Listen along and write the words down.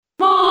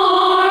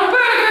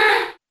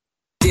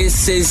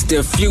is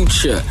the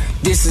future.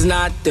 This is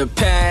not the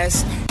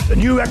past. The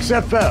new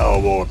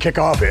XFL will kick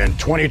off in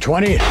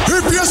 2020. If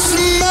you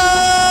smell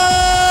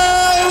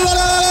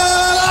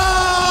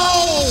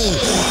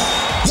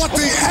what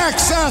the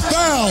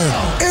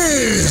XFL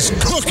is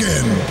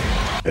cooking.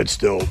 It's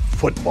still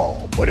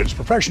football, but it's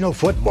professional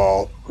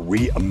football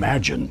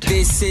reimagined.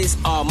 This is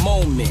our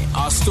moment,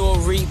 our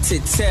story to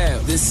tell.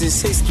 This is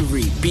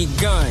history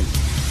begun.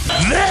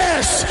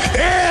 This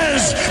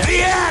is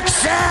the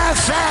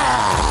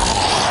XFL!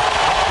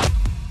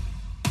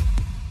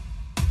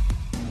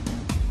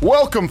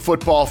 Welcome,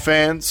 football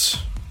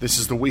fans. This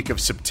is the week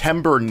of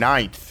September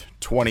 9th,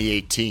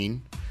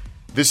 2018.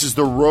 This is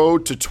the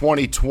road to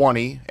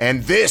 2020,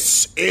 and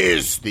this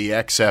is the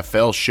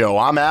XFL show.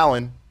 I'm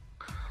Alan.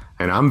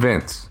 And I'm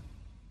Vince.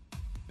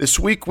 This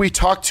week we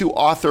talked to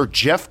author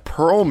Jeff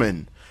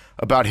Pearlman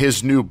about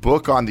his new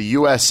book on the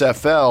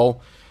USFL.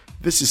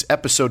 This is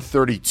episode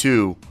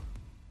 32,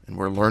 and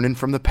we're learning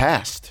from the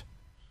past.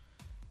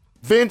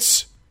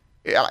 Vince,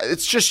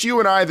 it's just you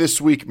and I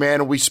this week,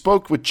 man. We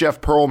spoke with Jeff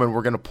Pearlman.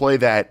 We're going to play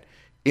that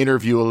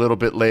interview a little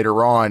bit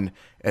later on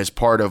as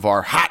part of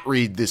our hot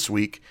read this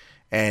week.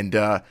 And,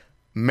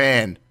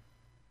 man,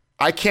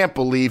 I can't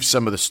believe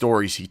some of the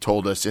stories he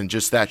told us in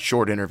just that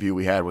short interview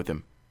we had with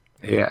him.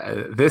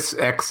 Yeah, this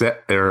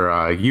USFL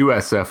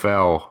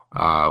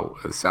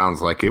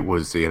sounds like it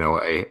was,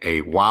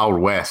 a Wild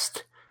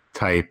West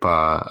type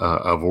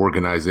of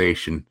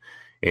organization,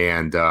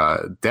 and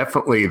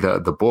definitely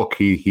the book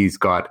he's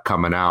got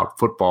coming out,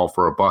 Football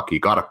for a Buck. You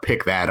got to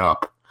pick that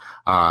up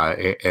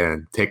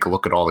and take a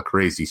look at all the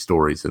crazy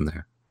stories in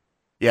there.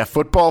 Yeah,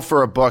 Football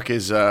for a Buck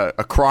is a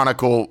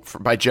chronicle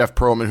by Jeff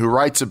Pearlman, who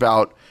writes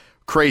about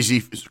crazy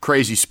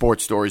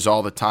sports stories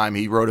all the time.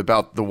 He wrote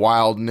about the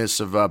wildness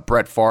of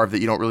Brett Favre that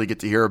you don't really get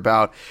to hear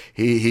about.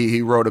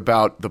 He wrote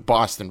about the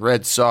Boston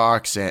Red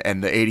Sox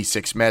and the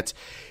 86 Mets.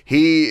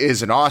 He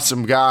is an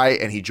awesome guy,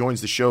 and he joins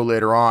the show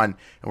later on,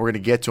 and we're going to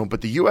get to him. But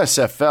the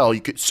USFL,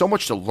 you get so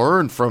much to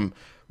learn from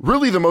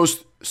really the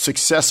most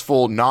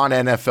successful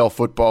non-NFL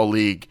football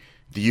league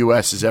the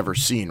U.S. has ever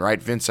seen,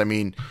 right, Vince? I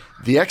mean,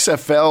 the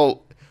XFL,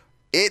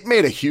 it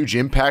made a huge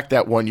impact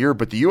that one year,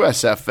 but the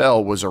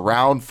USFL was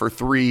around for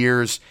 3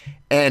 years,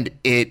 and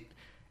it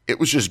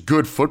was just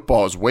good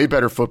football. It was way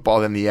better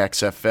football than the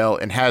XFL,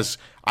 and has,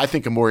 I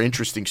think, a more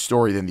interesting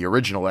story than the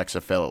original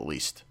XFL, at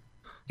least.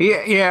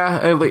 Yeah,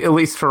 at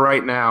least for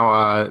right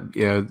now,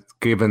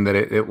 given that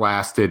it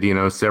lasted,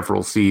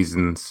 several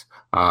seasons,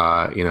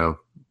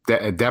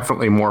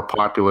 definitely more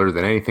popular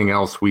than anything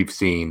else we've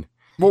seen.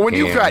 Well, when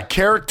you've got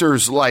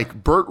characters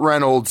like Burt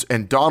Reynolds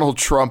and Donald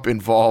Trump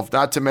involved,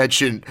 not to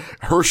mention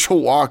Herschel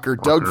Walker,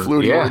 Doug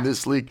Flutie are in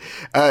this league,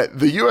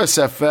 the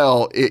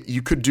USFL,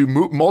 you could do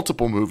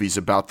multiple movies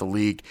about the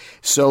league.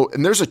 So,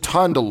 and there's a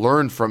ton to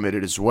learn from it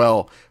as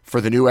well for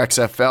the new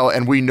XFL.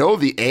 And we know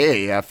the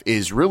AAF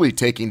is really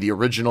taking the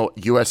original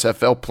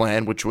USFL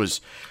plan, which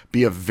was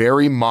be a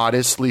very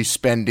modestly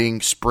spending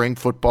spring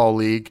football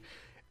league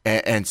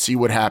and see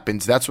what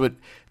happens. That's what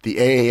the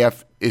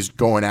AAF is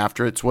going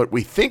after. It's what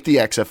we think the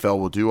XFL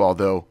will do,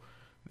 although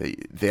the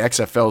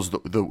XFL is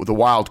the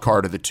wild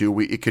card of the two.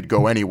 It could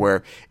go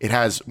anywhere. It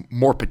has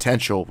more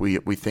potential. We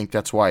think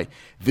that's why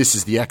this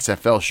is the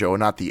XFL show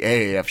and not the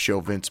AAF show,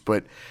 Vince.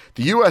 But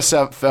the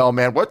USFL,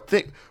 man, what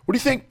do you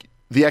think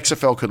the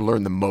XFL could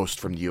learn the most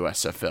from the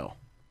USFL?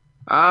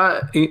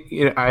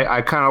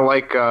 I kind of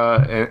like,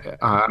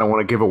 I don't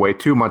want to give away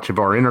too much of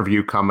our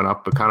interview coming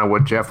up, but kind of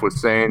what Jeff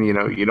was saying,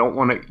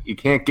 you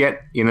can't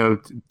get,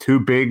 too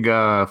big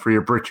for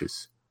your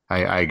britches,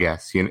 I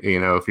guess. If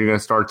you're going to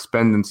start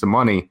spending some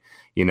money,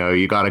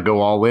 you got to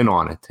go all in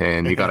on it,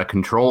 and you got to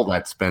control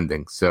that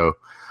spending. So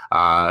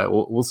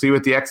we'll see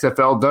what the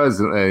XFL does.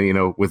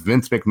 With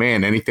Vince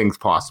McMahon, anything's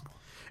possible.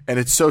 And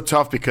it's so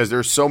tough because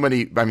there's so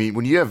many. I mean,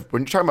 when you're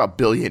talking about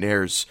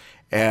billionaires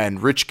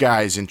and rich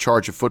guys in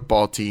charge of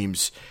football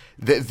teams,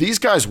 these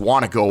guys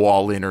want to go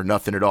all in or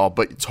nothing at all,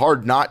 but it's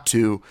hard not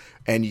to,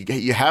 and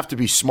you have to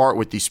be smart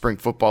with these spring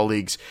football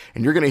leagues.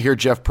 And you're going to hear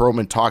Jeff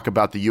Pearlman talk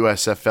about the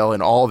USFL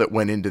and all that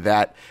went into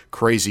that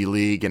crazy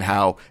league and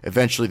how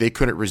eventually they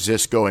couldn't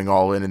resist going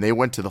all in, and they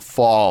went to the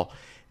fall,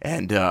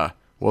 and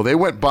they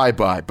went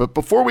bye-bye. But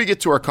before we get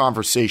to our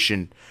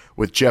conversation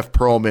with Jeff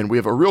Pearlman, we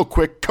have a real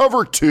quick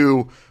cover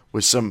two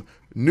with some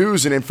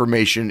news and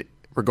information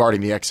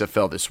regarding the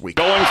XFL this week.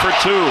 Going for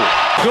two.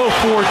 Go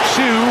for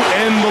two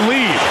and the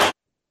lead.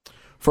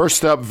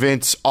 First up,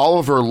 Vince,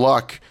 Oliver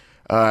Luck,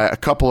 a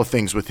couple of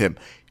things with him.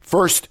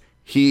 First,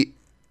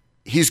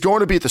 he's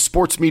going to be at the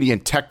Sports Media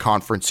and Tech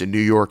Conference in New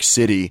York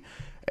City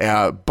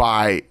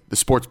by the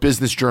Sports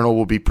Business Journal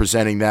will be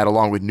presenting that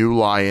along with New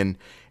Lion,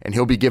 and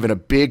he'll be giving a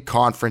big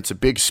conference, a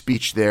big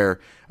speech there,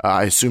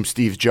 I assume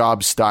Steve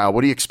Jobs style.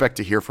 What do you expect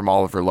to hear from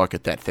Oliver Luck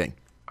at that thing?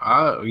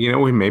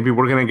 Maybe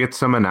we're going to get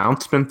some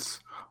announcements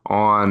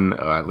on,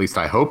 at least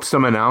I hope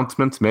some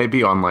announcements,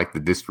 maybe on like the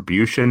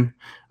distribution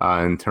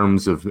in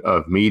terms of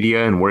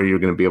media and where you're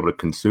going to be able to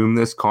consume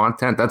this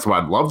content. That's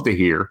what I'd love to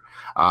hear.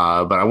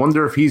 But I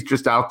wonder if he's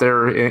just out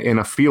there in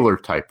a feeler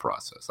type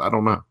process. I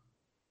don't know.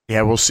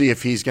 Yeah, we'll see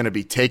if he's going to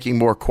be taking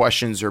more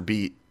questions or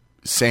be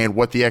saying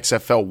what the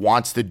XFL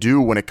wants to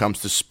do when it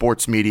comes to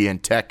sports media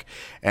and tech.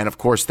 And, of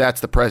course, that's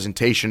the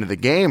presentation of the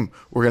game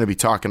we're going to be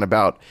talking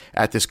about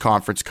at this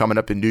conference coming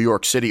up in New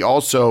York City.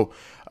 Also,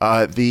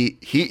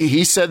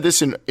 he said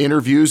this in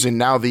interviews, and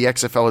now the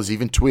XFL has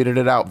even tweeted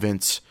it out,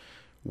 Vince.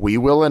 We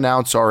will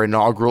announce our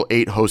inaugural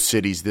 8 host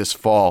cities this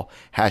fall,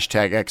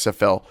 hashtag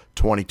XFL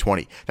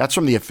 2020. That's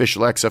from the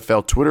official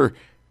XFL Twitter,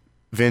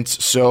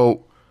 Vince.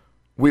 So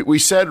we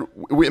said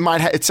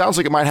it sounds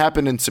like it might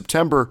happen in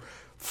September.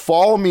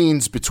 Fall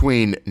means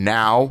between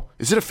now.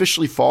 Is it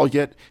officially fall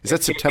yet? Is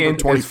that September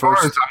 21st? As far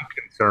as I'm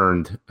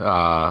concerned,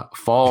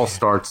 fall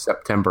starts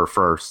September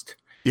 1st.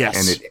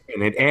 Yes.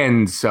 And it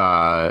ends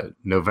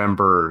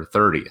November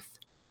 30th.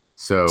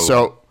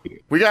 So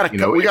we got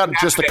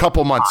just a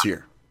couple months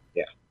here.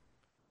 Yeah.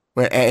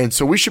 And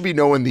so we should be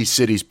knowing these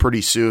cities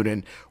pretty soon.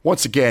 And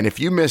once again, if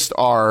you missed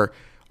our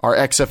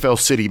XFL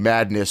City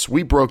Madness,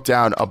 we broke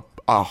down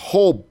a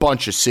whole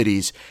bunch of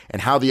cities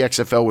and how the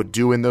XFL would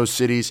do in those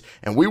cities,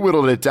 and we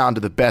whittled it down to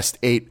the best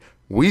 8.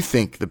 We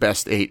think the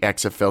best 8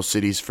 XFL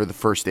cities for the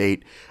first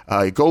 8.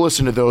 Go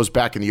listen to those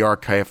back in the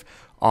archive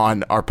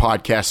on our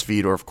podcast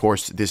feed, or of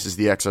course, this is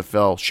the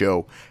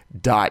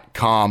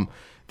XFLshow.com.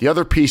 The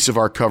other piece of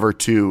our cover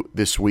too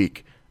this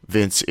week,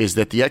 Vince, is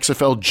that the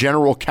XFL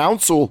General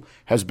Counsel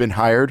has been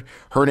hired.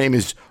 Her name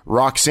is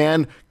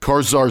Roxanne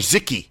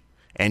Kozarzicki,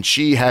 and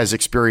she has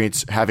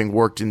experience having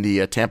worked in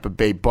the Tampa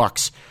Bay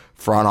Bucks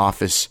front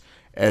office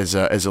as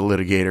a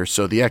litigator.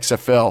 So the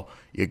XFL,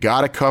 you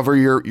got to cover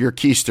your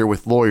keister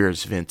with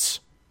lawyers, Vince.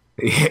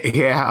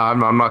 Yeah,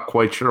 I'm not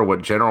quite sure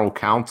what general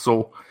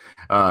counsel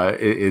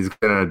is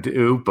going to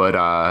do, but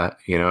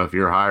if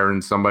you're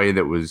hiring somebody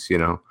that was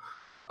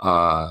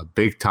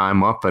big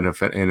time up in an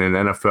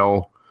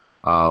NFL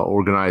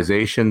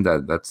organization,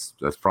 that's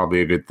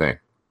probably a good thing.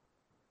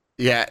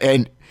 Yeah,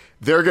 and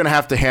they're going to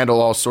have to handle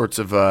all sorts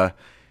of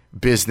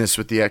business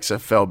with the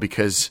XFL,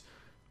 because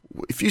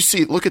if you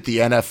look at the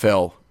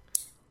NFL,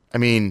 I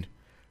mean,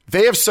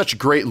 they have such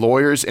great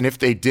lawyers, and if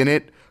they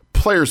didn't,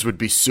 players would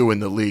be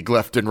suing the league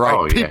left and right.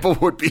 Oh, yeah. People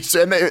would be,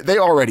 and they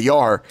already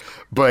are,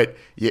 but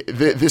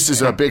this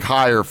is a big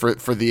hire for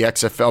the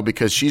XFL,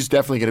 because she's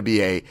definitely going to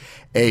be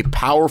a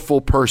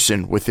powerful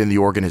person within the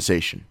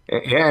organization.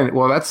 And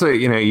well, that's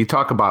you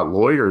talk about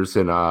lawyers,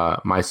 and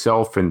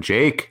myself and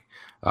Jake,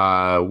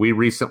 we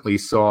recently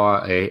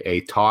saw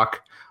a talk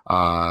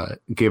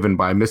given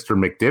by Mr.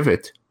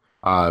 McDivitt,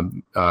 a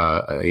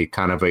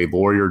kind of a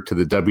lawyer to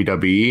the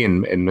WWE,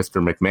 and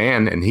Mr.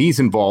 McMahon, and he's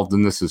involved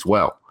in this as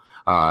well.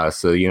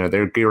 So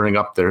they're gearing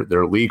up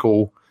their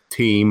legal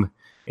team,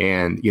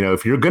 and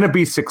if you're going to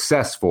be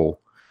successful,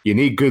 you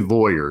need good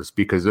lawyers,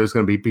 because there's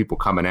going to be people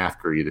coming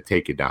after you to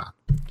take you down.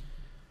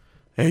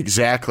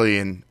 Exactly,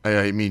 and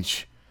I mean,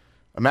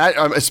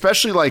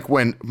 especially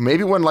when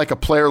like a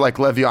player like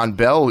Le'Veon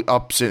Bell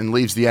ups and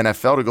leaves the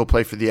NFL to go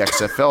play for the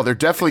XFL, they're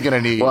definitely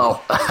going to need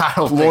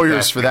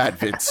lawyers for that,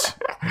 Vince.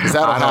 Because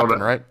that'll happen,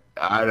 right?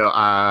 I don't.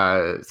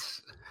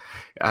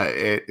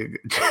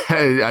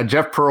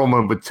 Jeff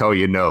Pearlman would tell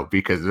you no,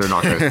 because they're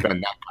not going to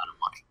spend that kind of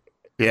money.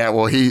 Yeah,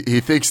 well, he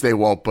thinks they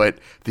won't, but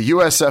the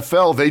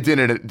USFL, they did,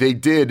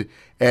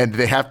 and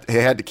they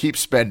had to keep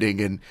spending.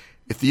 And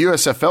if the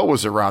USFL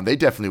was around, they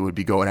definitely would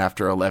be going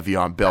after a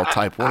Le'Veon Bell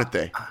type, wouldn't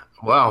they?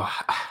 Well,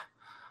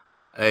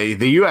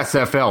 the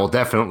USFL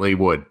definitely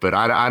would, but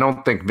I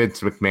don't think Vince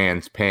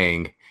McMahon's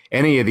paying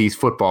any of these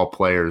football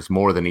players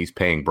more than he's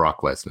paying Brock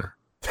Lesnar.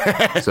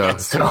 So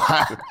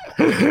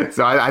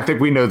I think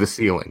we know the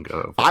ceiling.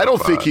 I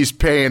don't think he's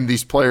paying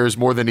these players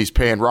more than he's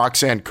paying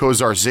Roxanne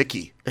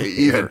Kozarzicki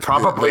either.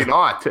 Probably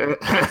not.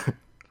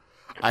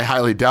 I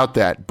highly doubt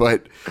that.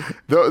 But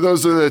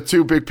those are the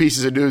two big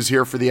pieces of news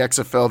here for the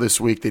XFL this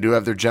week. They do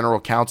have their general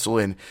counsel,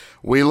 and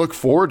we look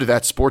forward to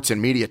that Sports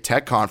and Media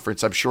Tech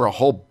Conference. I'm sure a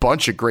whole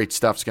bunch of great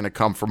stuff's going to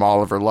come from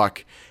Oliver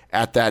Luck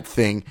at that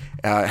thing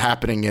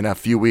happening in a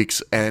few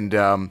weeks,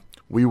 and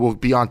we will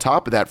be on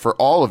top of that for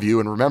all of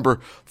you. And remember,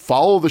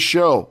 follow the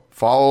show.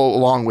 Follow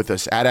along with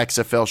us at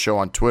XFL Show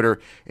on Twitter,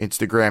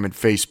 Instagram, and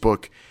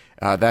Facebook.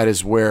 That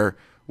is where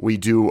we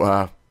do,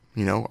 our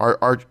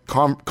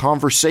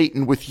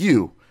conversating with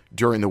you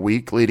during the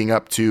week leading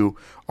up to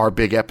our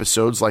big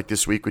episodes like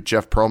this week with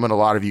Jeff Pearlman. A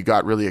lot of you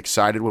got really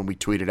excited when we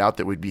tweeted out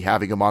that we'd be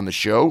having him on the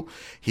show.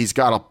 He's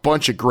got a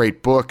bunch of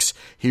great books.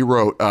 He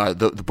wrote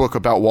the book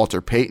about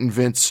Walter Payton,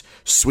 Vince,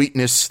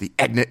 Sweetness, the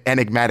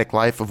Enigmatic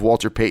Life of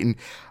Walter Payton.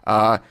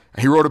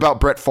 He wrote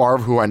about Brett Favre,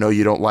 who I know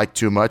you don't like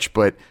too much,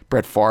 but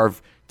Brett Favre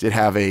did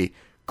have a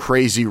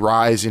crazy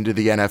rise into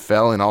the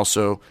NFL and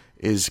also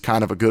is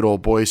kind of a good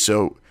old boy.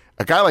 So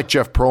a guy like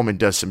Jeff Pearlman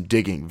does some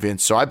digging,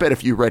 Vince. So I bet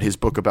if you read his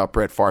book about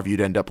Brett Favre,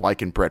 you'd end up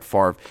liking Brett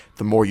Favre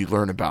the more you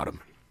learn about him.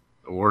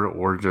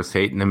 Or just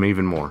hating him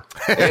even more.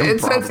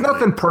 It's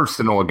nothing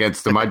personal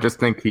against him. I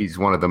just think he's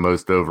one of the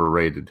most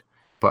overrated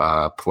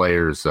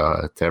players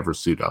to ever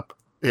suit up.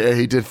 Yeah,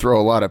 he did throw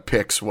a lot of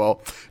picks.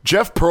 Well,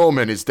 Jeff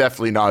Pearlman is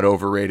definitely not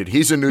overrated.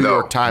 He's a New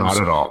York Times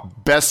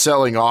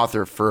best-selling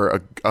author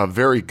for a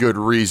very good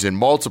reason.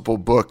 Multiple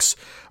books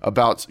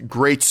about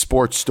great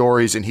sports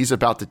stories, and he's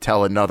about to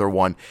tell another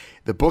one.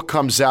 The book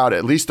comes out,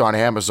 at least on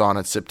Amazon,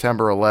 on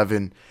September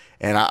 11,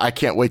 and I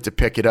can't wait to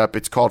pick it up.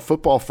 It's called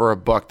Football for a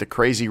Buck, The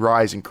Crazy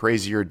Rise and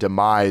Crazier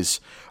Demise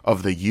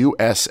of the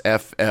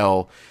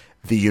USFL,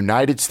 the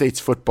United States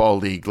Football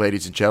League,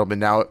 ladies and gentlemen.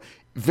 Now,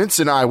 Vince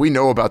and I, we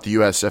know about the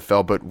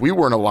USFL, but we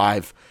weren't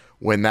alive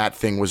when that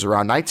thing was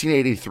around.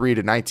 1983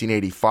 to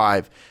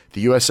 1985,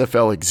 the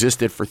USFL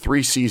existed for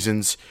 3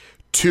 seasons,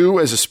 2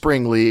 as a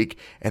spring league,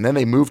 and then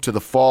they moved to the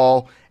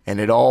fall,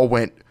 and it all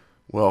went,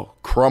 well,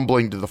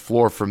 crumbling to the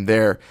floor from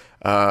there.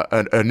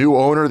 A new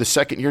owner, the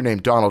second year,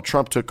 named Donald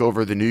Trump, took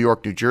over the New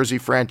York, New Jersey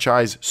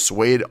franchise,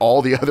 swayed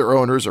all the other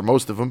owners, or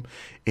most of them,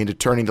 into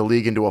turning the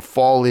league into a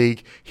fall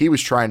league. He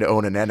was trying to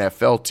own an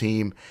NFL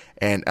team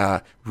and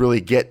really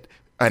get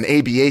an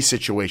ABA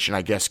situation,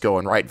 I guess,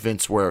 going, right,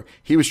 Vince, where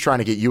he was trying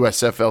to get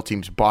USFL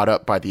teams bought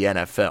up by the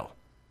NFL.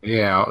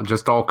 Yeah,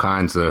 just all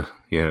kinds of,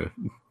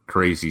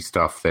 crazy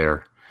stuff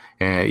there.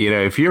 And,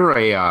 if you're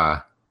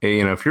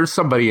if you're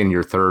somebody in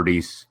your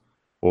 30s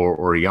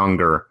or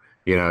younger,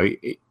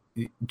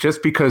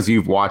 just because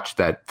you've watched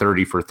that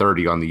 30 for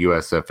 30 on the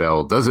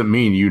USFL doesn't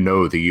mean you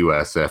know the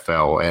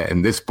USFL.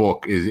 And this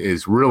book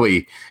is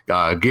really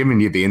giving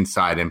you the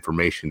inside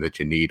information that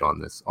you need on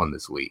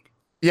this league.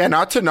 Yeah,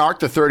 not to knock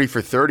the 30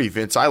 for 30,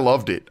 Vince. I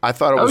loved it. I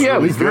thought it was really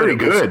it was very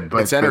good.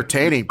 But it's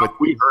entertaining. But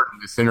we heard in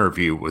this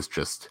interview was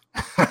just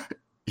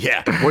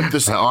yeah,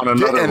 on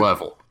another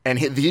level. And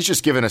he's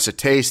just given us a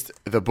taste.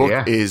 The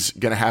book is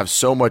going to have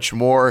so much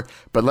more,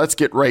 but let's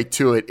get right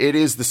to it. It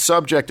is the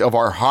subject of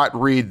our hot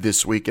read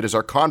this week. It is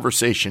our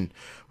conversation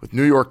with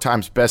New York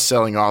Times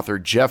bestselling author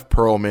Jeff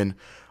Pearlman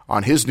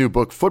on his new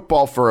book,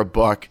 Football for a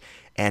Buck.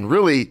 And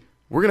really,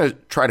 we're going to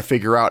try to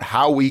figure out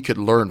how we could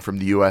learn from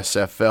the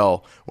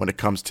USFL when it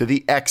comes to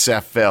the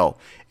XFL.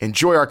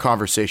 Enjoy our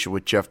conversation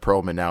with Jeff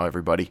Pearlman now,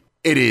 everybody.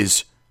 It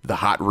is the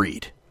hot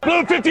read.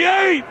 Blue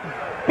 58!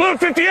 Blue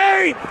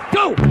 58!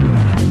 Go!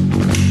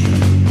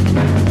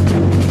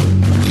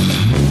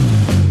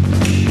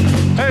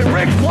 Hey,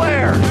 Ric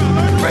Flair!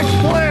 Ric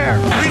Flair!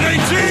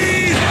 B-19!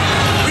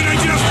 B-19!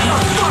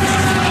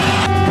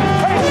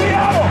 Hey,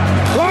 Seattle!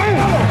 Where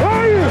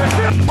are you?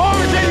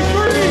 Mars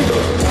 83!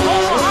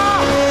 Omaha!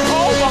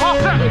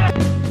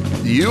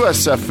 The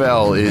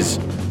USFL is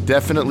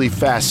definitely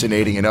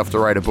fascinating enough to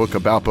write a book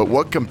about, but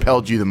what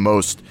compelled you the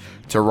most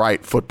to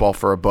write Football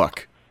for a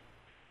Buck?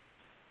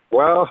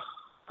 Well,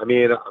 I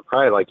mean, I'm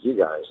probably like you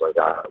guys,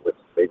 with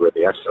the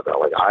XFL.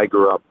 Like, I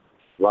grew up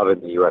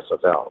loving the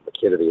USFL. I'm a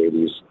kid of the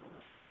 80s.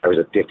 I was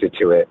addicted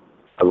to it.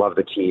 I love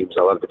the teams.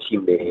 I love the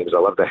team names. I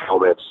love the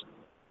helmets.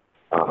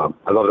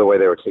 I love the way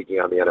they were taking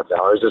on the NFL.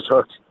 I was just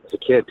hooked as a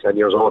kid, 10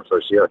 years old,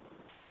 first year.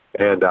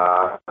 And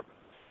I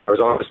was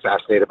always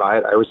fascinated by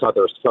it. I always thought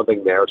there was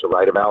something there to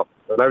write about.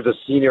 When I was a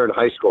senior in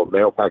high school,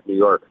 Mayo Pack, New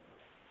York,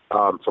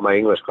 for my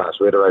English class,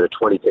 we had to write a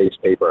 20-page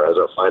paper as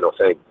our final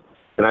thing.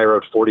 And I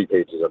wrote 40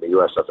 pages on the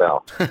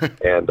USFL.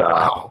 And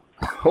Wow.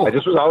 I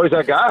just was always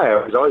that guy.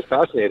 I was always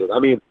fascinated. I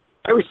mean,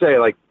 I always say,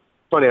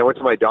 funny, I went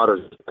to my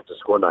daughter's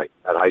back-to-school night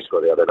at high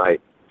school the other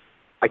night.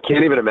 I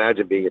can't even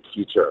imagine being a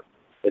teacher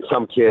and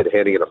some kid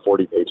handing in a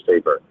 40-page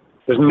paper.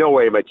 There's no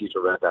way my teacher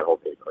read that whole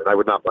paper, and I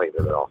would not blame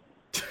him at all.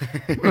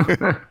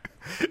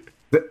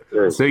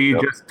 So you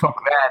just took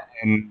that,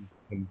 and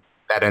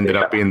that ended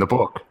up being the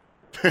book.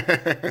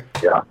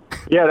 Yeah,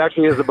 it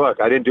actually is the book.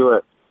 I didn't do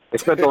it. I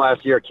spent the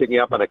last year kicking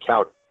up on a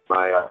couch.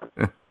 My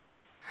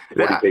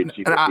 40-page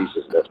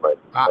thesis. That's right.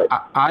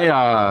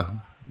 I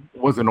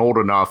wasn't old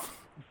enough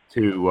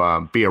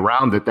to be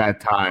around at that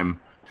time,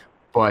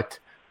 but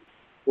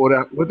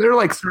were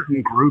there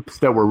certain groups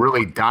that were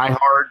really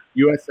diehard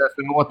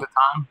USFL at the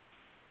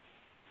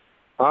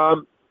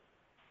time?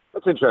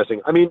 That's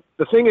interesting. I mean,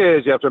 the thing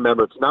is, you have to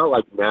remember, it's not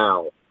like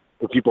now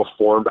when people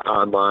formed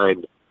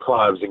online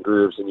clubs and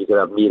groups and you could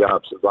have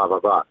meetups and blah, blah,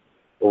 blah.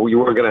 Well, you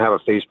weren't going to have a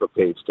Facebook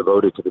page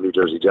devoted to the New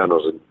Jersey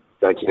Generals in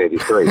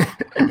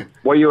 1983.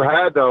 What you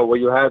had that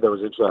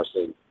was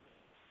interesting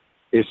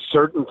is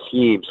certain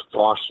teams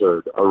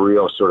fostered a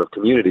real sort of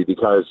community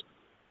because,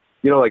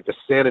 like the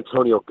San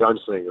Antonio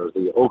Gunslingers,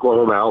 the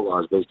Oklahoma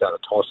Outlaws based out of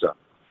Tulsa,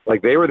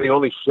 they were the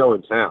only show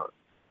in town,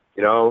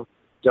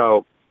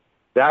 So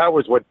that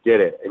was what did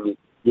it. And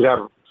you'd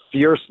have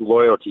fierce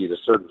loyalty to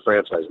certain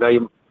franchises. Now,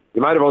 you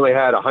might have only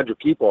had 100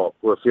 people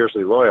who were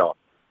fiercely loyal,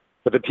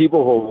 but the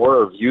people who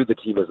were viewed the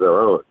team as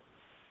their own.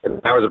 And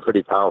that was a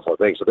pretty powerful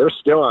thing. So they're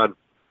still on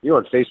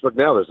Facebook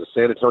now. There's the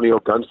San Antonio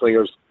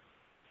Gunslingers,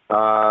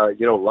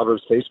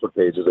 Lovers Facebook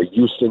page. There's a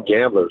Houston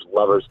Gamblers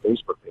Lovers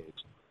Facebook page.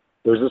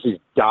 There's just these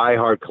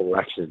diehard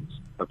collections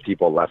of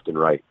people left and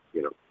right,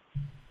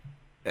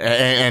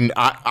 And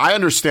I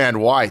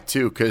understand why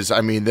too, because I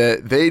mean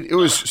it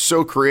was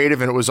so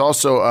creative, and it was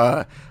also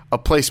a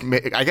place.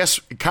 I guess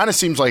it kind of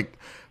seems like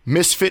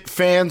misfit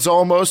fans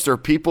almost, or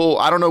people.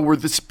 I don't know. Were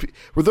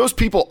those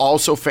people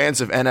also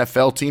fans of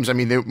NFL teams? I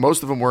mean,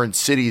 most of them were in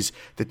cities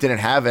that didn't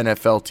have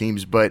NFL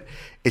teams, but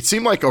it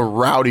seemed like a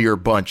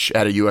rowdier bunch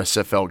at a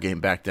USFL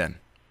game back then.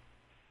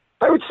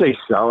 I would say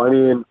so. I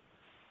mean,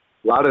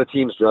 a lot of the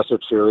teams dressed their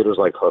cheerleaders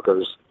like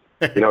hookers.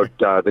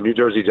 The New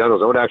Jersey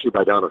Generals, owned actually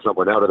by Donald Trump,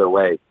 went out of their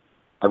way.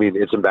 I mean,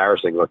 it's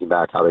embarrassing looking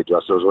back how they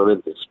dress those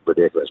women. It's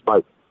ridiculous.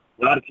 But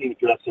a lot of teams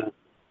dressed it,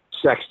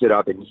 sexed it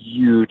up in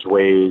huge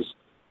ways.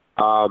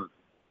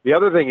 The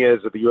other thing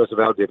is that the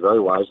USFL did very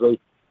wisely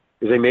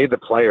is they made the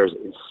players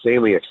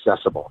insanely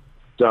accessible.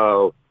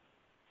 So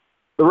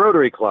the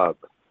Rotary Club,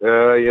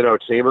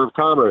 Chamber of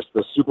Commerce,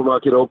 the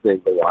supermarket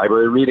opening, the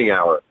library reading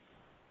hour.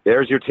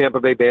 There's your Tampa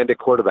Bay Bandit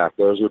quarterback.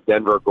 There's your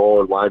Denver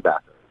Gold linebacker.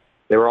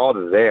 They were all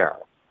there.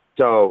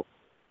 So,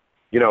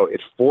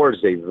 it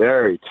forged a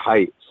very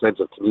tight sense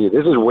of community.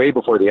 This is way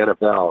before the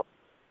NFL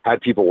had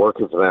people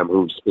working for them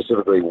who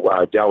specifically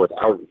dealt with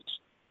outreach.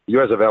 The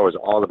USFL was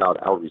all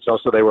about outreach.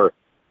 Also, they were,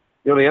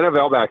 the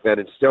NFL back then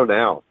and still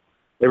now,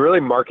 they really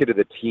marketed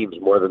the teams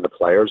more than the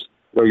players.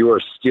 You were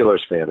a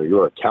Steelers fan or you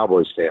were a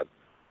Cowboys fan.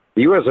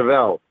 The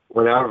USFL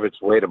went out of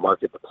its way to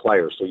market the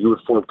players, so you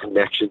would form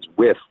connections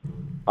with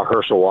a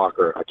Herschel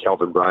Walker, a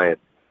Kelvin Bryant,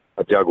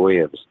 a Doug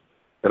Williams.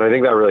 And I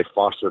think that really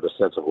fostered a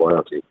sense of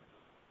loyalty.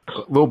 A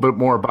little bit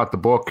more about the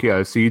book.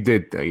 Yeah, so you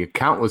did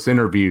countless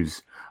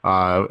interviews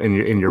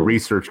in your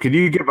research. Could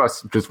you give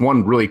us just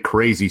one really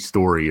crazy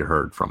story you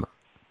heard from it?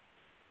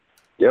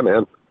 Yeah,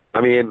 man.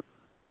 I mean,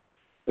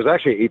 there's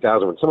actually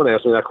 8,000. When someone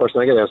asks me that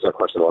question, I get asked that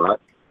question a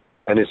lot.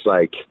 And it's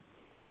like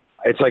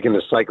an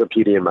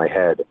encyclopedia in my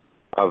head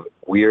of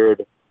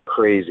weird,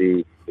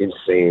 crazy,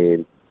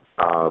 insane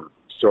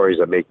stories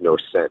that make no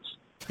sense.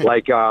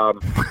 Like,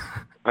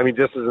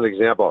 just as an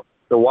example,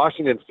 the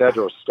Washington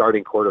Federals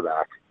starting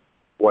quarterback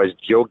was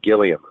Joe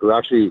Gilliam, who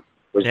actually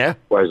was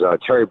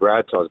Terry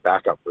Bradshaw's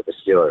backup with the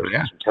Steelers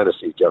from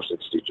Tennessee, Jefferson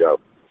Steve Joe.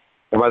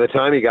 And by the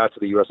time he got to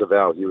the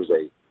USFL, he was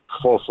a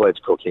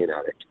full-fledged cocaine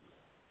addict.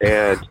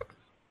 And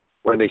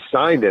when they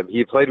signed him,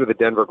 he played with the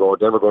Denver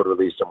Gold. Denver Gold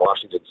released him.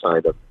 Washington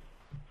signed him.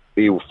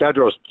 The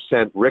Federals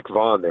sent Rick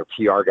Vaughn, their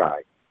PR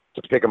guy,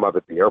 to pick him up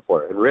at the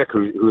airport. And Rick,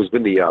 who has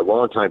been the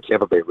longtime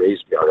Tampa Bay Rays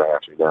PR guy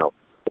actually now,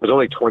 was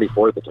only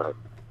 24 at the time.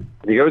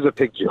 And he goes to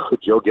pick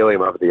Joe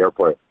Gilliam up at the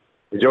airport.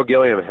 And Joe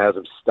Gilliam has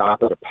him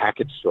stop at a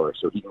package store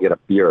so he can get a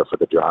beer for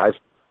the drive.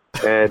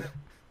 And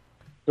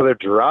so they're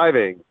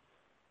driving,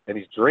 and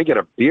he's drinking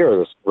a beer,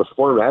 this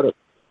reform addict.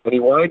 And he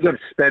winds up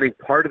spending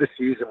part of the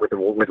season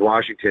with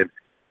Washington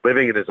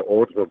living in his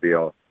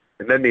Oldsmobile,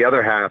 and then the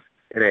other half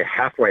in a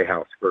halfway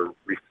house for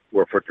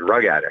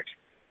drug addicts.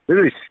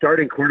 Literally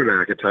starting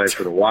quarterback at times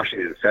for the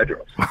Washington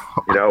Federals.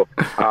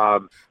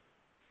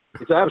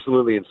 It's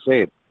absolutely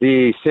insane.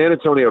 The San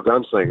Antonio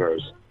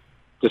Gunslingers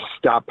just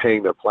stopped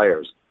paying their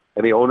players,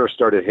 and the owner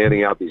started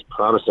handing out these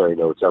promissory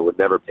notes that were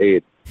never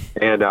paid.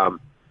 And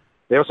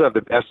they also have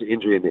the best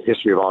injury in the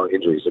history of all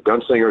injuries. The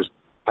Gunslingers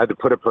had to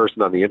put a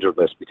person on the injured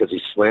list because he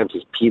slammed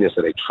his penis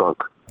in a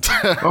trunk.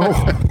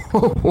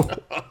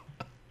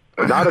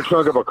 Not a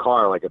trunk of a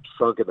car, like a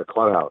trunk in the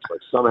clubhouse. Like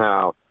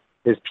somehow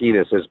his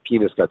penis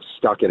got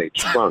stuck in a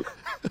trunk,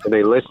 and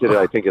they listed it,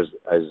 I think, as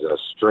a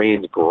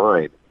strained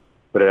groin,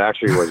 but it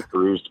actually was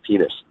bruised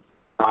penis.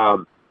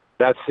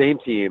 That same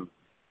team,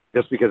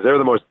 just because they're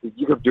the most,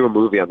 you could do a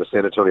movie on the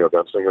San Antonio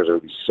Gunslingers, it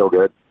would be so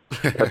good.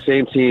 That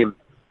same team,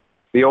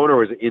 the owner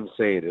was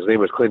insane. His name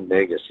was Clint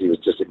Mangus. He was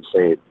just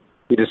insane.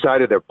 He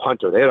decided their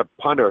punter, they had a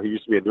punter who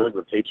used to be a New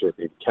England Patriot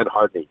named Ken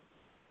Hardney,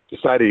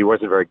 decided he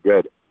wasn't very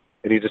good.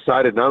 And he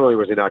decided not only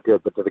was he not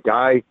good, but that the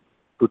guy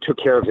who took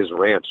care of his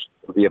ranch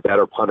would be a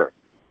better punter.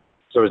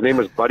 So his name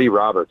was Buddy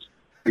Roberts.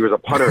 He was a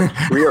punter in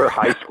Trier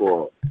High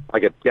School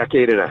like a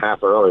decade and a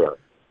half earlier.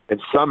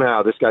 And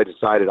somehow this guy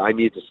decided, I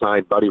need to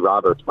sign Buddy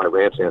Roberts, my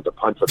ranch hand, to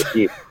punt for the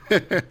team.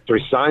 So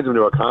he signs him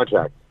to a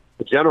contract.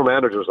 The general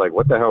manager was like,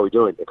 what the hell are we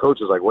doing? The coach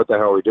was like, what the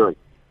hell are we doing?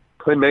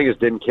 Clint Mangus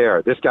didn't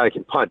care. This guy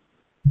can punt.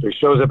 So he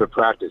shows up at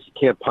practice. He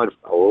can't punt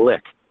a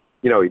lick.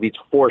 He needs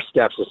 4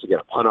 steps just to get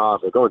a punt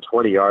off. They're going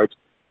 20 yards.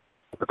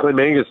 But Clint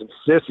Mangus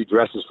insists he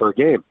dresses for a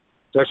game.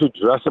 To actually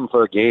dress him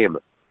for a game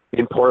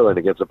in Portland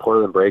against the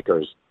Portland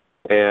Breakers.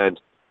 And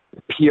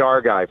the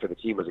PR guy for the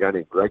team was a guy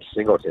named Greg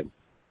Singleton.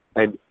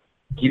 And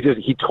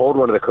he told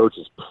one of the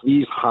coaches,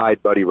 please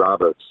hide Buddy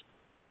Roberts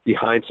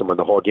behind someone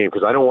the whole game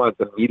because I don't want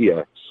the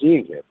media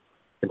seeing him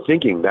and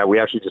thinking that we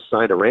actually just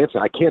signed a ranch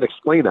hand. I can't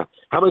explain that.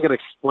 How am I going to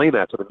explain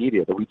that to the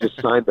media, that we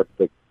just signed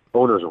the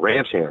owner's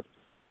ranch hand?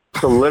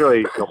 So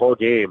literally the whole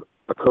game,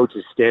 a coach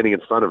is standing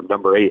in front of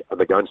number 8 of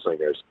the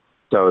Gunslingers,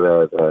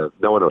 so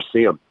no one will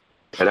see him.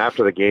 And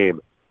after the game,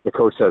 the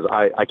coach says,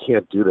 I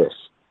can't do this.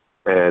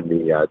 And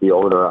the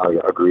owner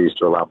agrees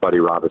to allow Buddy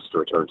Roberts to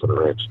return to the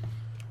ranch.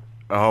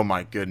 Oh,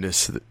 my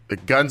goodness. The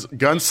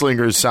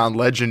Gunslingers sound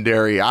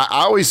legendary. I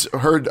always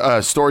heard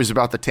stories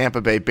about the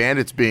Tampa Bay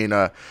Bandits being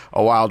a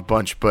wild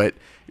bunch, but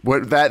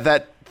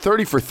that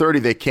 30 for 30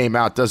 they came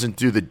out doesn't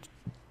do the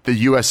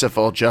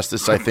USFL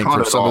justice, I think,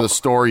 from some of the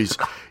stories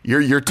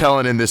you're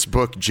telling in this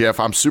book, Jeff.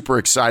 I'm super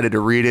excited to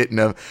read it. And,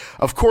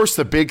 of course,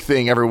 the big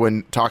thing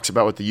everyone talks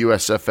about with the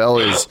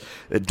USFL is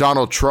that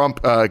Donald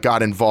Trump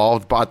got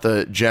involved, bought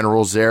the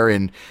Generals there,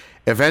 and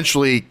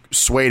eventually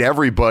swayed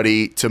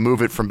everybody to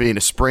move it from being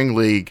a spring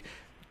league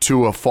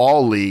to a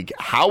fall league.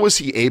 How was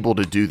he able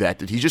to do that?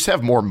 Did he just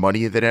have more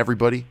money than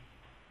everybody?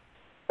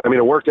 I mean,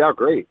 it worked out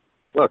great.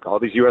 look, all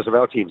these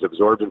USFL teams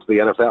absorbed into the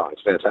NFL.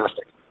 It's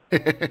fantastic.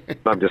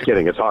 I'm just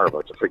kidding. It's horrible.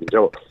 It's a freaking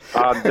joke.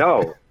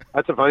 No,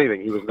 that's the funny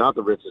thing. He was not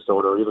the richest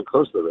owner or even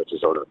close to the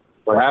richest owner.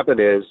 What happened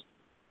is,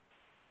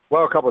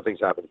 well, a couple of things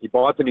happened. He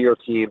bought the New York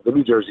team, the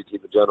New Jersey team,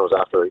 the Generals,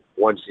 after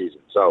one season.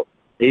 So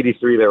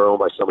 83, they were owned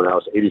by someone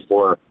else.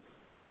 84,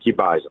 he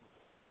buys them.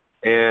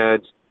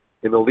 And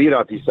in the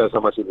lead-up, he says how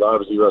much he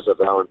loves the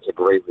USFL, and it's a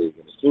great league.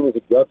 And as soon as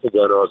he gets the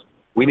Generals,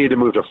 we need to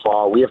move to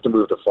fall. We have to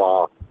move to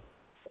fall.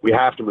 We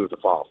have to move to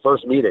fall.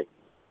 First meeting,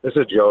 this is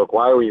a joke.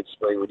 Why are we in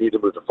spring? We need to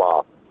move to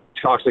fall.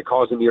 Toxic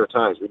calls the New York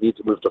Times. We need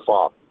to move to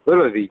fall.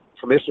 Literally, the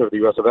commissioner of the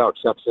USFL,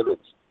 Chuck Simmons,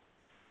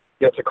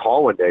 gets a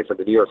call one day from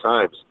the New York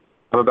Times.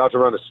 I'm about to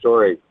run a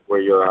story where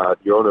your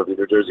owner of the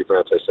New Jersey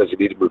franchise says you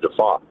need to move to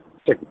fall.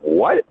 It's like,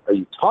 what are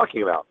you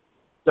talking about?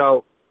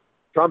 So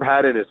Trump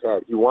had in his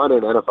head, he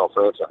wanted an NFL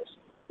franchise.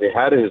 They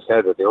had in his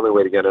head that the only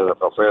way to get an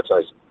NFL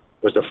franchise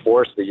was to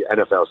force the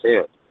NFL's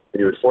hand. And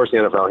you would force the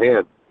NFL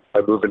hand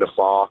by moving to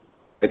fall,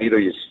 and either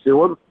you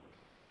sue them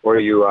or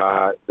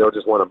they'll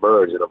just want to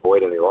merge and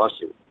avoid any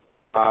lawsuit.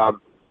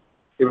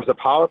 It was the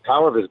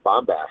power of his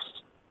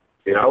bombast.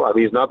 You know, I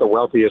mean, he's not the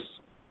wealthiest,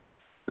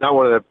 not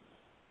one of the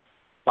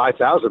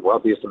 5,000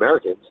 wealthiest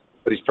Americans,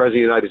 but he's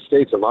president of the United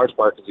States in large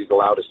part because he's the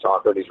loudest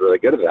talker and he's really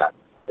good at that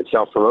and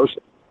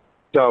self-promotion.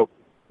 So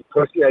he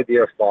pushed the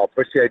idea of fall,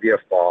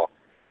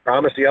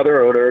 promised the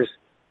other owners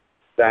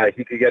that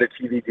he could get a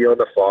TV deal in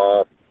the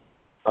fall,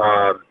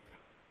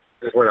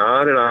 just went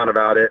on and on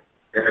about it,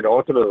 and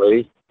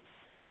ultimately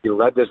he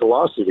led this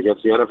lawsuit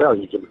against the NFL.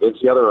 He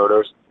convinced the other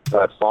owners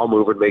that fall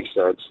move would make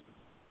sense.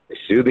 They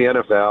sued the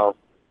NFL,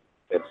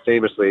 and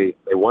famously,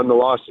 they won the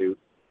lawsuit,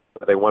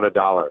 but they won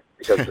 $1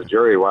 because the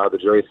jury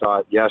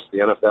thought, yes, the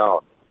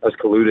NFL has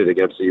colluded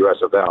against the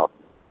USFL.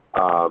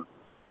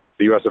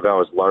 The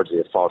USFL is largely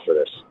at fault for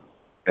this.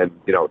 And,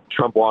 you know,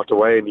 Trump walked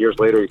away, and years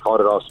later he called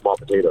it all small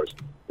potatoes.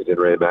 It didn't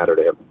really matter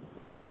to him.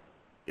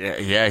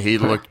 Yeah, he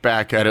looked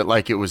back at it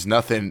like it was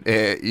nothing,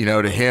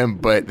 to him.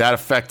 But that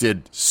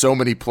affected so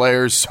many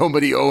players, so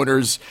many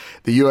owners.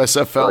 The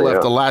USFL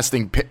left a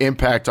lasting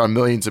impact on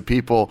millions of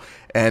people.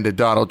 And to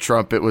Donald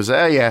Trump, it was,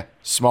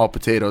 small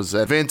potatoes.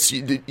 Vince,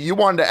 you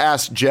wanted to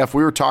ask Jeff,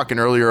 we were talking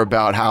earlier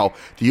about how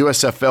the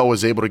USFL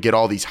was able to get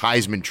all these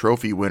Heisman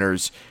Trophy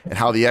winners and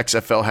how the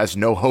XFL has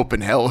no hope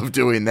in hell of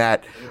doing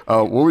that.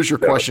 What was your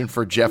question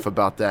for Jeff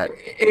about that?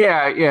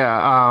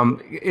 Yeah.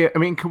 I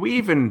mean, can we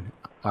even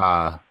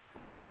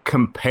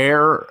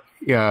compare,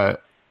 the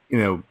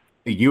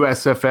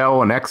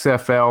USFL and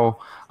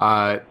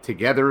XFL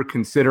together,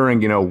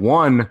 considering,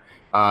 one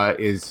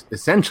is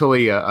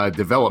essentially a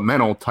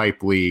developmental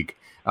type league,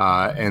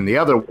 and the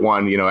other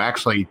one,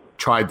 actually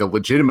tried to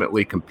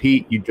legitimately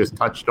compete. You just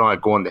touched on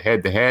it, going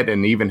head to head,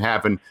 and even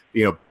having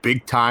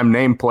big time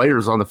name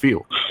players on the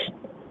field.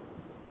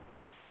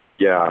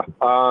 Yeah,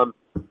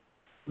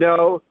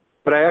 no,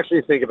 but I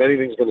actually think if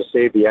anything's going to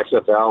save the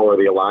XFL or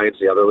the Alliance,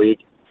 the other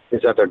league,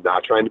 is that they're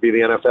not trying to be the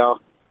NFL.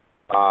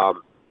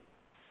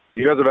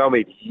 The USFL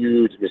made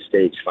huge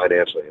mistakes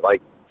financially.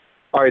 Like,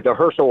 all right, the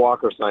Herschel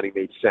Walker signing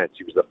made sense.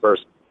 He was the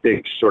first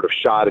big sort of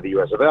shot of the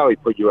USFL. He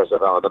put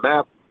USFL on the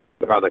map.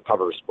 They're on the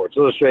cover of Sports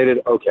Illustrated.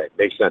 Okay,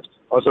 makes sense.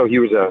 Also, he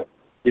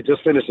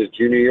just finished his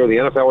junior year. The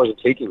NFL wasn't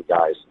taking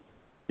guys.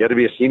 You had to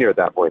be a senior at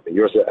that point. The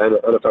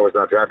NFL was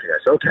not drafting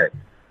guys. Okay.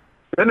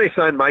 Then they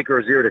signed Mike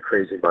Rozier to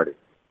crazy money.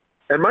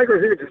 And Mike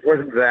Rozier just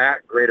wasn't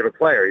that great of a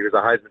player. He was a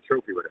Heisman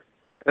Trophy winner.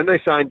 Then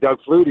they signed Doug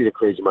Flutie to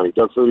crazy money.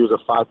 Doug Flutie was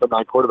a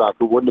 5'9" quarterback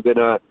who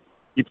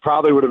he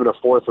probably would have been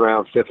a 4th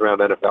round, 5th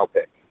round NFL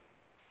pick.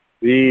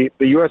 The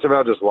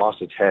USFL just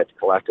lost its head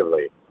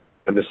collectively,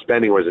 and the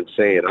spending was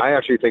insane. I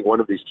actually think one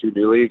of these two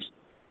new leagues,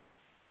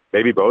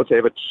 maybe both, they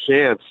have a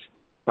chance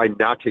by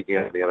not taking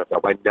out the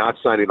NFL, by not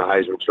signing the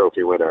Heisman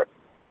Trophy winner,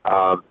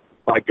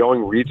 by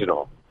going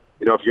regional.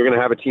 If you're going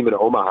to have a team in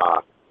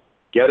Omaha,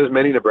 get as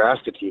many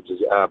Nebraska teams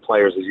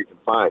players as you can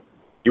find.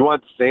 You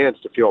want fans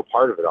to feel a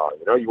part of it all.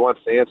 You want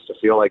fans to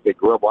feel like they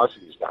grew up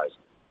watching these guys.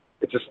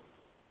 It's just,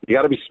 you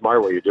got to be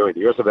smart what you're doing.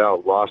 The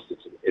USFL lost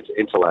its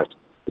intellect.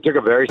 It took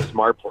a very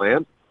smart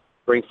plan,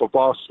 spring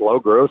football, slow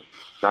growth,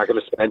 not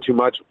going to spend too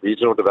much,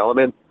 regional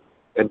development,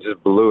 and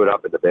just blew it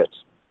up into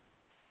bits.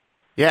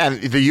 Yeah,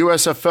 and the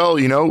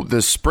USFL,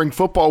 the spring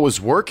football was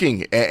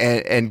working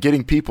and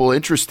getting people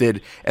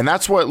interested, and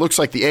that's what it looks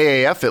like the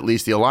AAF, at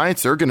least, the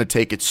Alliance, they're going to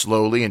take it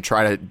slowly and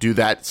try to do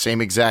that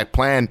same exact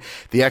plan.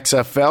 The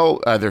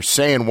XFL, they're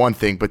saying one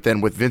thing, but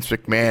then with Vince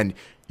McMahon,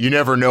 you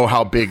never know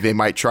how big they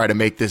might try to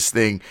make this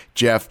thing,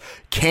 Jeff.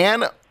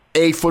 Can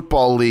a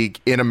football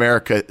league in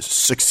America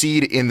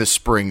succeed in the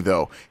spring,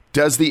 though?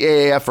 Does the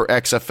AAF or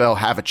XFL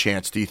have a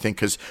chance, do you think?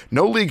 Because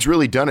no league's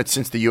really done it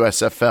since the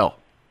USFL.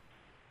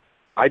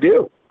 I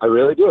do. I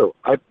really do.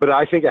 But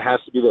I think it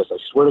has to be this. I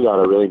swear to God,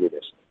 I really mean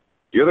this.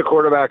 You're the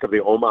quarterback of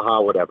the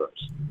Omaha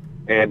whatevers,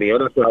 and the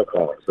NFL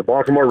calls, the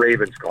Baltimore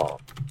Ravens call,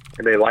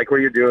 and they like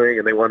what you're doing,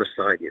 and they want to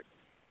sign you.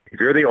 If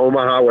you're the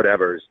Omaha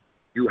whatevers,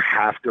 you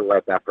have to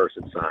let that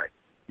person sign.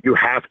 You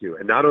have to.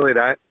 And not only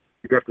that,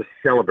 you have to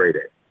celebrate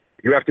it.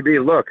 You have to be,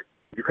 look,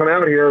 you come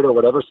out here to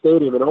whatever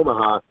stadium in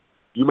Omaha,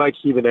 you might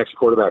see the next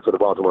quarterback for the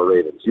Baltimore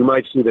Ravens. You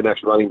might see the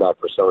next running back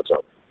for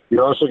so-and-so.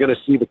 You're also going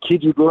to see the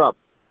kid you grew up.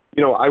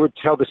 I would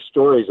tell the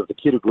stories of the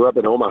kid who grew up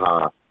in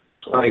Omaha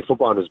playing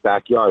football in his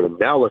backyard, and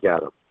now look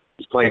at him.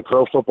 He's playing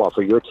pro football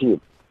for your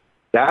team.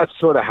 That's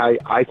sort of how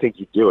I think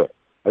you do it.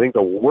 I think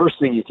the worst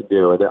thing you can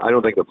do, and I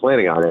don't think they're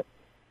planning on it,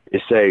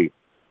 is say,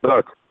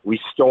 look, we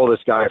stole this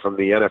guy from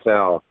the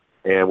NFL,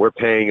 and we're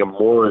paying him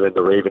more than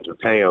the Ravens would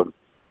pay him,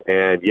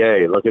 and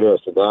yay, look at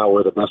this, and now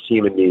we're the best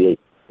team in the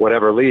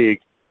whatever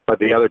league, but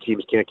the other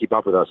teams can't keep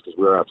up with us because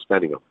we're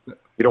outspending them.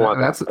 You don't want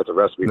that. That's a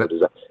recipe for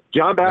disaster.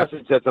 John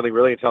Bassett said something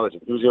really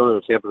intelligent. He was the owner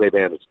of the Tampa Bay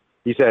Bandits.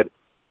 He said,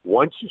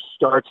 once you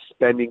start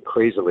spending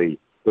crazily,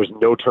 there's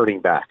no turning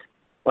back.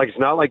 Like, it's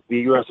not like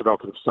the USFL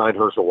could have signed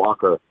Herschel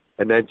Walker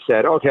and then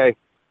said, okay,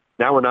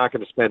 now we're not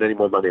going to spend any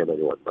more money on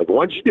anyone. Like,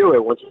 once you do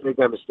it, once you make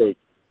that mistake,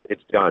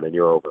 it's done and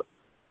you're over.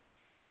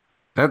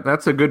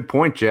 That's a good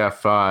point,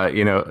 Jeff.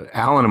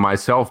 Alan and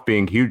myself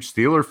being huge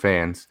Steeler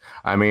fans,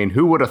 I mean,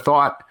 who would have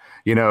thought,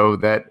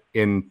 that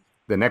in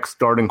the next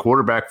starting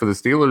quarterback for the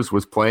Steelers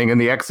was playing in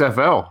the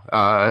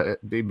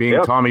XFL,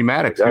 being Tommy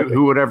Maddox. Exactly.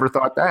 Who would ever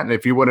thought that? And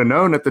if you would have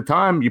known at the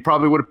time, you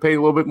probably would have paid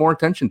a little bit more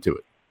attention to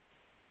it.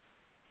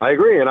 I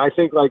agree, and I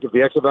think if the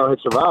XFL had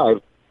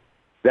survived,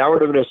 that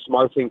would have been a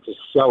smart thing to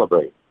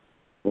celebrate.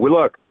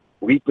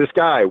 This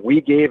guy,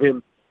 we gave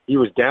him, he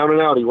was down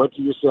and out. He went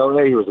to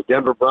UCLA. He was a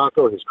Denver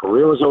Bronco. His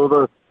career was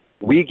over.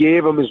 We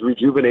gave him his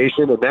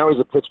rejuvenation, and now he's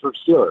a Pittsburgh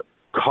Steeler.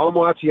 Come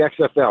watch the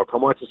XFL.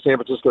 Come watch the San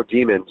Francisco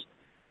Demons,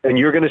 and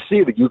you're going to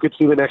see that you could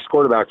see the next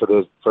quarterback for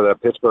the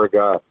Pittsburgh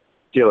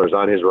Steelers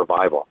on his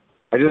revival.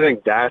 I just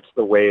think that's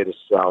the way to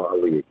sell a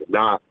league,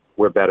 not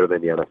we're better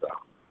than the NFL.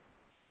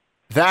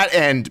 That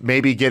and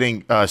maybe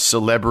getting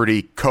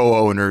celebrity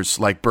co-owners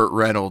like Burt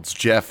Reynolds,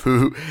 Jeff,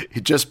 who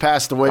just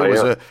passed away,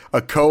 was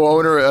a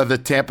co-owner of the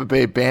Tampa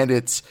Bay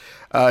Bandits.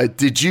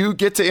 Did you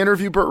get to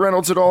interview Burt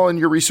Reynolds at all in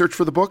your research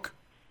for the book?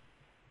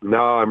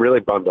 No, I'm really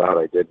bummed out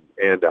I didn't.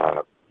 And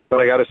but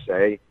I got to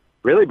say,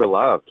 really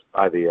beloved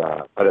by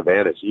the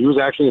Bandits. He was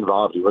actually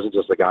involved. He wasn't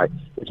just a guy.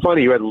 It's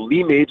funny. You had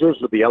Lee Majors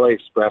with the LA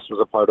Express was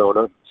a part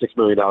owner, $6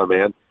 million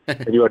man,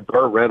 and you had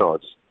Burt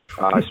Reynolds.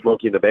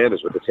 Smoking the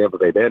Bandits with the Tampa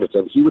Bay Bandits,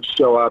 and he would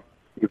show up.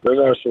 He would bring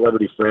our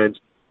celebrity friends.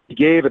 He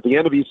gave at the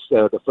end of each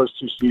the first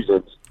two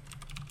seasons.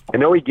 I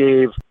know he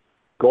gave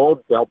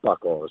gold belt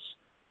buckles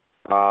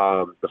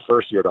the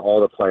first year to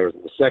all the players,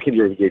 and the second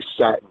year he gave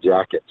satin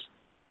jackets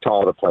to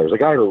all the players. The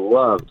guy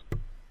loved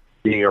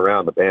being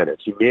around the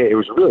Bandits. It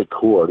was really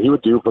cool. And he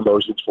would do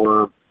promotions for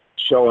them,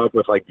 show up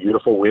with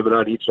beautiful women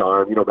on each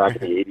arm. Back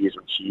in the '80s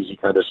when cheesy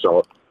kind of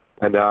sold.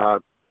 And I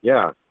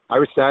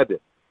was sad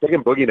that.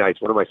 Taking Boogie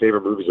Nights, one of my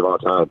favorite movies of all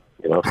time,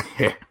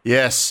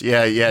 Yes,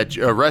 yeah.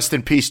 Rest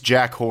in peace,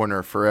 Jack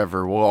Horner,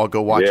 forever. We'll all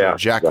go watch a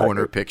Jack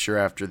Horner picture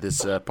after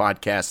this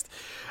podcast.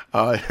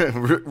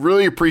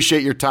 Really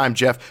appreciate your time,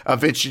 Jeff.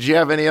 Vince, did you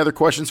have any other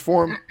questions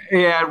for him?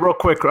 Yeah, real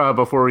quick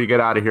before we get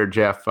out of here,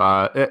 Jeff.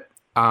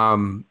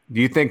 Do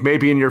you think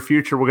maybe in your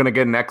future we're going to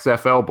get an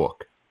XFL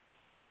book?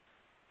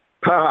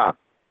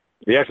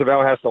 The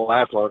XFL has to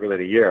last longer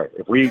than a year.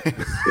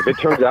 If it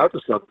turns out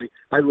to something,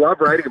 I love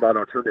writing about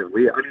alternative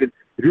league. I mean,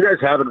 if you guys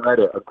haven't read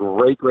a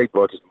great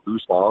book, it's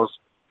Loose Balls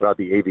about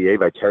the ABA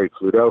by Terry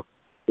Pluto.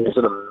 It's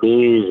an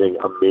amazing,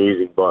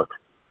 amazing book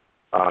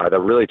that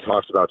really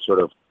talks about sort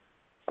of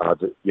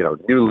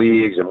new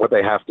leagues and what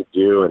they have to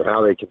do and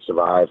how they can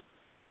survive.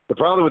 The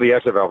problem with the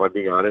XFL, if I'm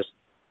being honest,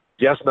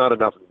 just not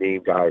enough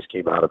name guys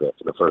came out of it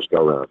in the first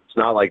go-round. It's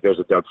not like there's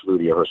a Doug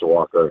Flutie, a Herschel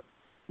Walker.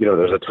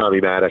 There's a Tommy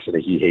Maddox and a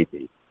He Hate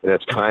Me. And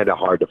it's kind of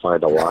hard to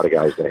find a lot of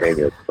guys to hang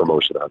a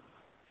promotion on.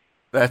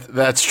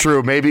 That's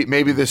true.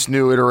 Maybe this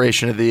new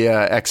iteration of the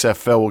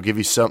XFL will give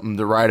you something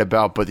to write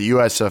about, but the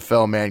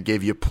USFL, man,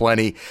 gave you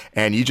plenty,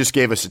 and you just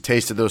gave us a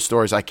taste of those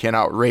stories. I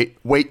cannot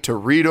wait to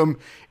read them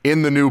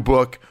in the new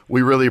book.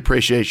 We really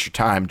appreciate your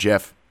time,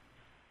 Jeff.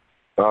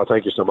 Oh,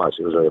 thank you so much.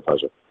 It was really a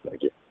pleasure.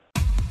 Thank you.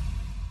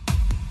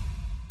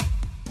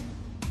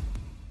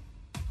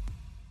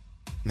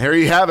 And there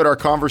you have it, our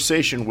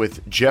conversation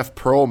with Jeff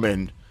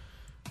Pearlman,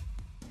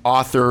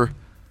 author,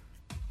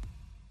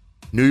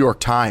 New York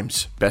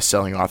Times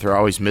best-selling author. I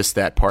always miss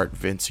that part,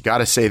 Vince. You got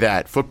to say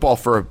that. Football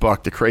for a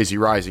Buck, the crazy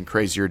rise and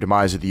crazier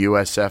demise of the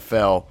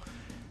USFL.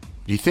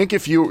 Do you think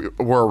if you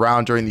were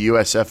around during the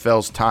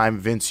USFL's time,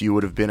 Vince, you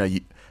would have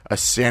been a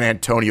San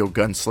Antonio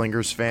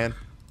Gunslingers fan?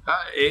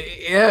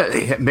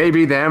 Yeah,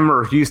 maybe them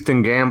or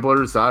Houston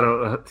Gamblers. I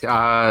don't.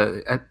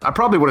 I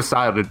probably would have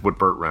sided with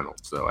Burt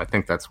Reynolds, so I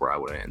think that's where I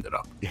would have ended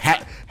up. You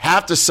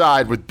have to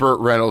side with Burt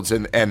Reynolds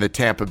and the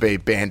Tampa Bay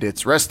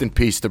Bandits. Rest in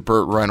peace to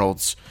Burt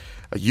Reynolds,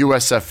 a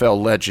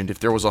USFL legend. If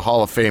there was a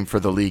Hall of Fame for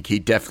the league, he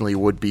definitely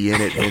would be in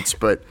it, Vince.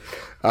 But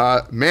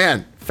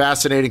man,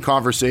 fascinating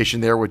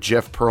conversation there with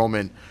Jeff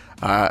Pearlman.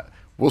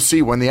 We'll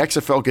see when the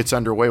XFL gets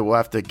underway. We'll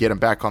have to get him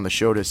back on the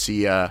show to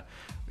see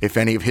if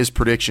any of his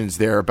predictions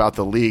there about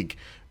the league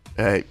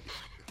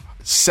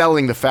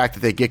selling the fact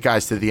that they get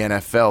guys to the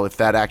NFL, if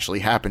that actually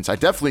happens. I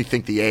definitely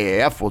think the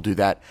AAF will do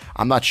that.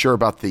 I'm not sure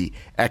about the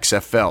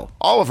XFL.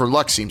 Oliver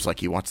Luck seems like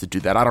he wants to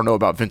do that. I don't know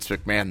about Vince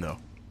McMahon, though.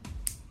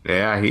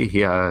 Yeah, Vince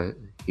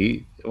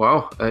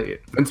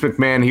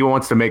McMahon, he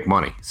wants to make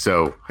money.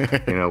 So,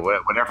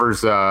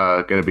 whatever's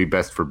going to be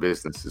best for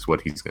business is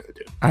what he's going to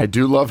do. I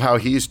do love how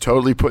he's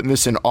totally putting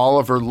this in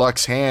Oliver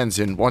Luck's hands.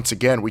 And once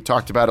again, we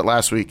talked about it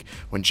last week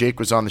when Jake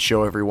was on the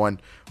show, everyone.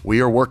 We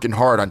are working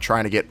hard on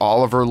trying to get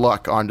Oliver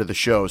Luck onto the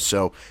show.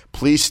 So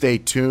please stay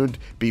tuned,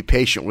 be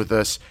patient with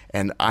us.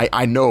 And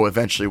I know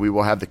eventually we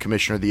will have the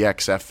commissioner of the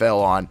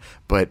XFL on,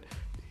 but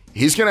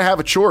he's going to have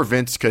a chore,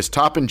 Vince, because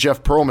topping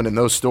Jeff Pearlman in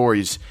those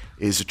stories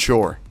is a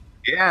chore.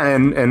 Yeah,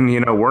 and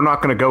we're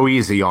not going to go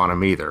easy on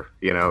him either,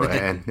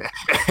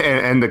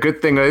 and the good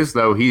thing is,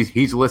 though,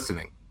 he's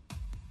listening.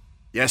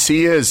 Yes,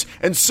 he is.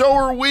 And so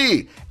are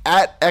we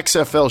at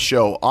XFL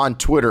Show on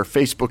Twitter,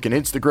 Facebook, and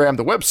Instagram.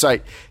 The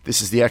website,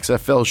 this is the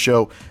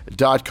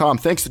XFLshow.com.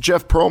 Thanks to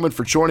Jeff Pearlman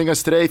for joining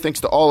us today.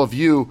 Thanks to all of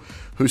you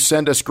who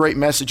send us great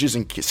messages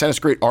and send us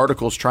great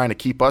articles trying to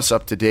keep us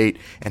up to date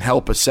and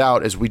help us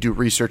out as we do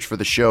research for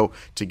the show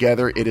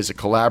together. It is a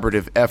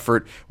collaborative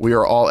effort. We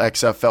are all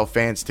XFL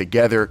fans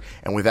together,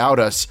 and without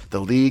us,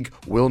 the league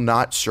will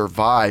not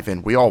survive,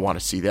 and we all want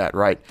to see that,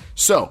 right?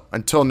 So,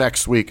 until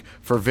next week,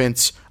 for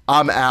Vince,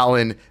 I'm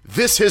Alan.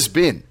 This has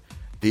been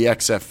the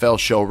XFL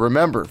Show.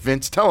 Remember,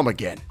 Vince, tell them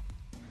again.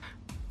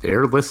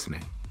 They're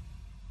listening.